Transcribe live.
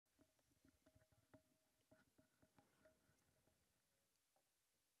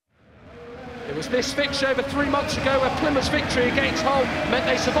was this fixture over 3 months ago where Plymouth's victory against Hull meant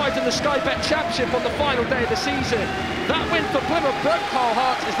they survived in the Sky Bet Championship on the final day of the season. That win for Plymouth broke Hull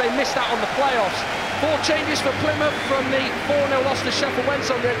hearts as they missed out on the playoffs. 4 changes for Plymouth from the 4-0 loss to Sheffield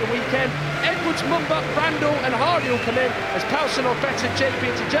Wednesday on the weekend. Edwards, Mumba, Randall and Hardy will come in as Powson, Ogbeta, JB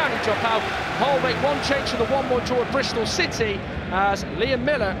and Tijani drop out. Hull make 1 change to the 1-1 draw at Bristol City as Liam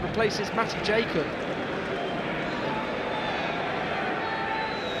Miller replaces Matty Jacob.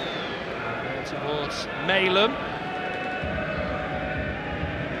 Towards Malum.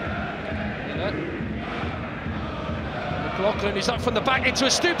 McLaughlin is up from the back into a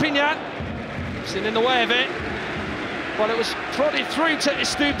Stupinian. Gibson in the way of it. Well, it was prodded through to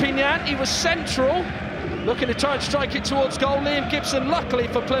Stupinian. He was central, looking to try and strike it towards goal. Liam Gibson, luckily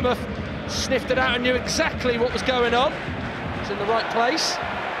for Plymouth, sniffed it out and knew exactly what was going on. He's in the right place.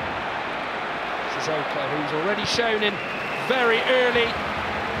 Sissoko, who's already shown in very early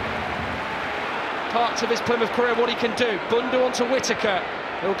parts of his Plymouth career what he can do. Bundu onto Whittaker.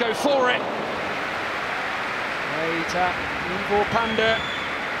 He'll go for it. Great at Ivor Panda.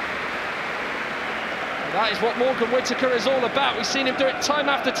 That is what Morgan Whittaker is all about. We've seen him do it time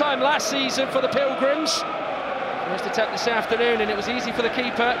after time last season for the Pilgrims. First attempt this afternoon, and it was easy for the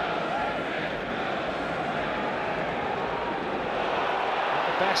keeper.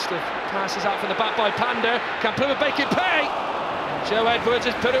 The best of passes out from the back by Panda. Can Plymouth make it pay? Joe Edwards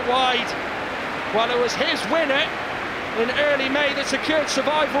has put it wide. Well, it was his winner in early May that secured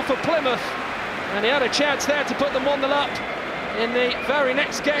survival for Plymouth, and he had a chance there to put them 1-0 up in the very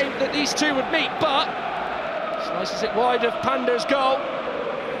next game that these two would meet, but slices it wide of Panda's goal.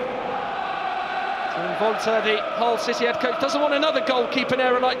 Tim Volta, the Hull City head coach, doesn't want another goalkeeping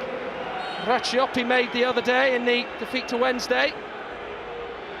error like Racioppi made the other day in the defeat to Wednesday.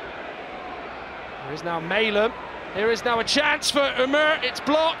 There is now Malum. Here is now a chance for Umar. It's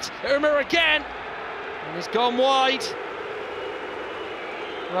blocked. Umar again. And it's gone wide.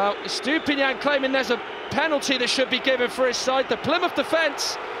 Well, Stupinian claiming there's a penalty that should be given for his side. The Plymouth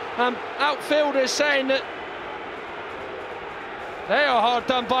defence outfielders saying that they are hard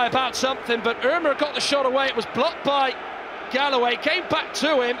done by about something, but Umar got the shot away. It was blocked by Galloway. Came back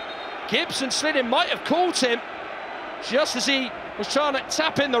to him. Gibson slid in, might have caught him just as he was trying to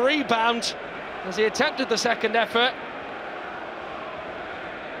tap in the rebound as he attempted the second effort.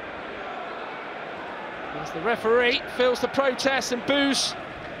 As the referee feels the protest and boos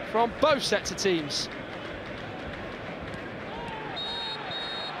from both sets of teams.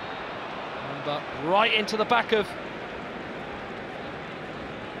 But right into the back of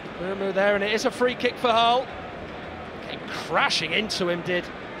Burmu there, and it is a free kick for Hull. Came crashing into him, did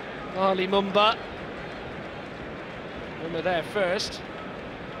Ali Mumba. Burmu there first.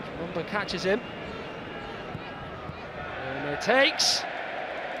 Mumba catches him. Burmu takes.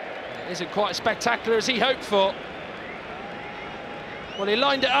 It isn't quite as spectacular as he hoped for. Well, he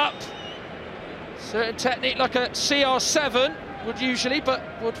lined it up. Certain technique like a CR7 would usually, but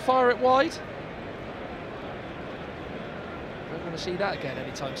would fire it wide. Don't want to see that again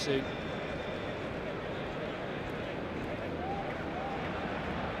anytime soon.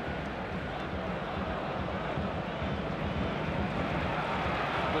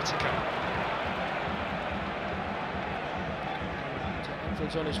 Whittaker.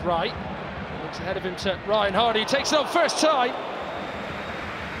 Edwards on his right. Looks ahead of him to Ryan Hardy. Takes it up first time.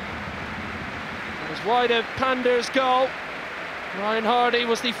 As wide of Panda's goal. Ryan Hardy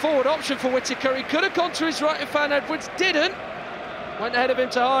was the forward option for Whittaker. He could have gone to his right if Van Edwards didn't. Went ahead of him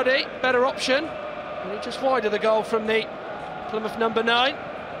to Hardy. Better option. And he just wide of the goal from the Plymouth number 9.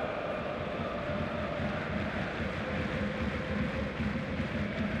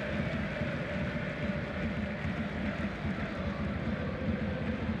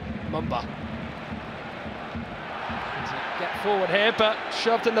 Mumba. Get forward here, but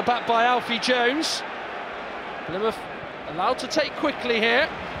shoved in the back by Alfie Jones. Plymouth allowed to take quickly here.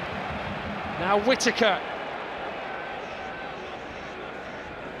 Now Whittaker.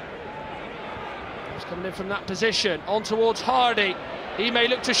 He's coming in from that position, on towards Hardy. He may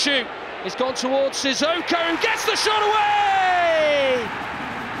look to shoot. He's gone towards Sissoko, who gets the shot away!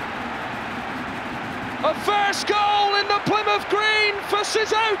 A first goal in the Plymouth green for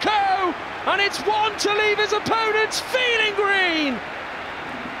Sissoko, and it's one to leave his opponents feeling green.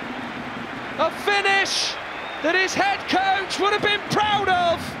 A finish that his head coach would have been proud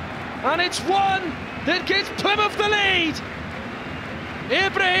of, and it's one that gives Plymouth the lead.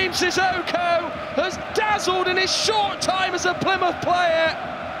 Ibrahim Sissoko has dazzled in his short time as a Plymouth player,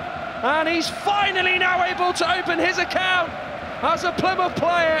 and he's finally now able to open his account as a Plymouth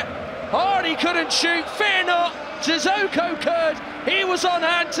player Hardy couldn't shoot, fear not, Sissoko could. He was on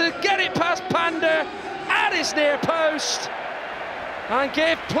hand to get it past Panda at his near post and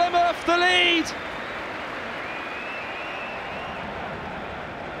give Plymouth the lead.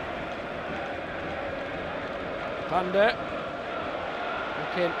 Panda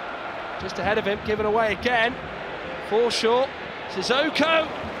looking just ahead of him, given away again. 4 short. Sissoko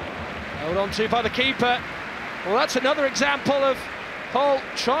held on to by the keeper. Well, that's another example of Hull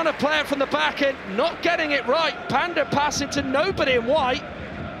trying to play it from the back and not getting it right. Panda passing to nobody in white.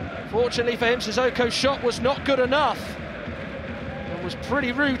 Fortunately for him, Sissoko's shot was not good enough. It was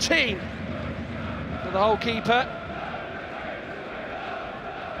pretty routine for the Hull keeper.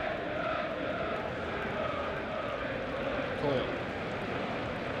 Coyle.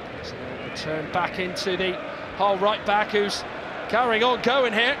 So return back into the Hull right back, who's carrying on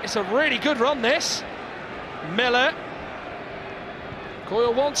going here. It's a really good run, this. Miller.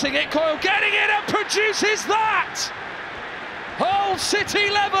 Coyle wanting it, Coyle getting it and produces that! Hull City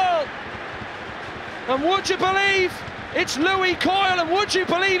level! And would you believe it's Louis Coyle, and would you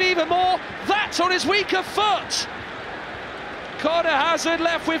believe even more, that's on his weaker foot! Connor Hazard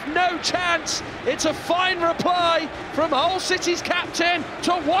left with no chance. It's a fine reply from Hull City's captain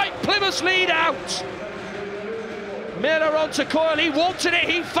to wipe Plymouth's lead out. Miller onto Coyle, he wanted it,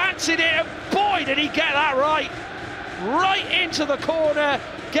 he fancied it, and boy did he get that right! Right into the corner,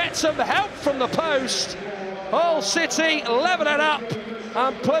 get some help from the post. Hull City level it up,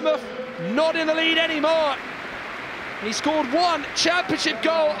 and Plymouth not in the lead anymore. He scored 1 championship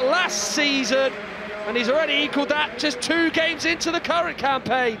goal last season, and he's already equalled that just 2 games into the current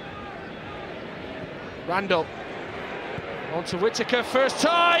campaign. Randall onto Whittaker, first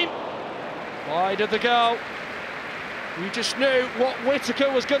time, wide of the goal. You just knew what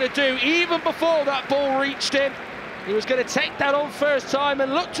Whittaker was going to do even before that ball reached him. He was going to take that on first time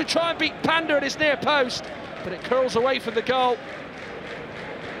and look to try and beat Panda at his near post, but it curls away from the goal.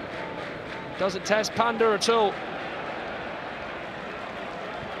 Doesn't test Panda at all.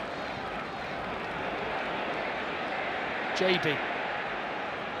 JB.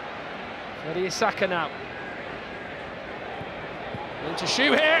 Ready Isaka now. In to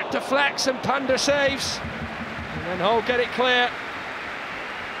shoot here, deflects and Panda saves. And then Hull get it clear.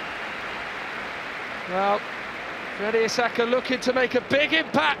 Well, Ready Isaka looking to make a big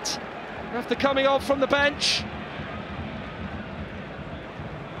impact after coming on from the bench.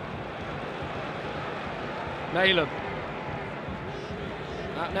 Nayland.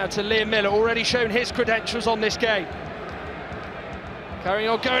 Out now to Liam Miller, already shown his credentials on this game. Carrying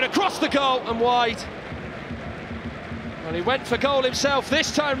on, going across the goal and wide. Well, he went for goal himself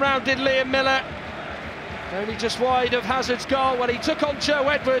this time round, did Liam Miller. Only just wide of Hazard's goal when he took on Joe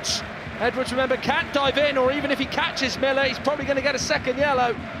Edwards. Edwards, remember, can't dive in, or even if he catches Miller, he's probably going to get a second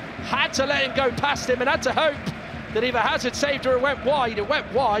yellow. Had to let him go past him and had to hope that either Hazard saved or it went wide. It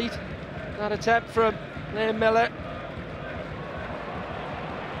went wide. That attempt from Liam Miller.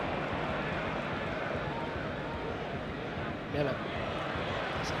 Miller.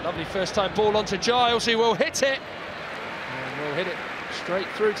 It's a lovely first-time ball onto Giles, who will hit it. And will hit it straight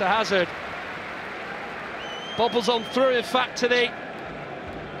through to Hazard. Bobbles on through, in fact, to the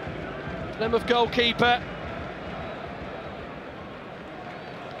Plymouth goalkeeper.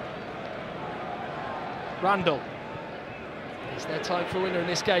 Randall. It's their time for winner in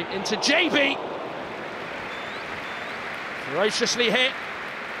this game. Into JB. Ferociously hit.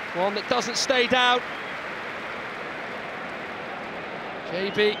 One that doesn't stay down.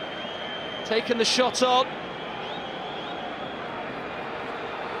 JB taking the shot on.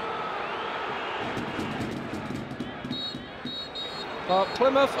 But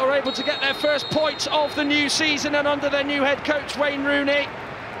Plymouth are able to get their first points of the new season and under their new head coach Wayne Rooney,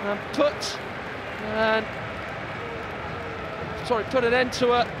 and put an end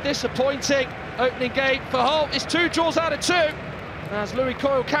to a disappointing opening game for Hull. It's 2 draws out of 2 as Louis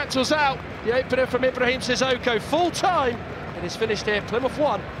Coyle cancels out the opener from Ibrahim Sissoko. Full time, it is finished here. Plymouth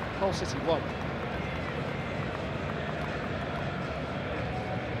 1, Hull City 1.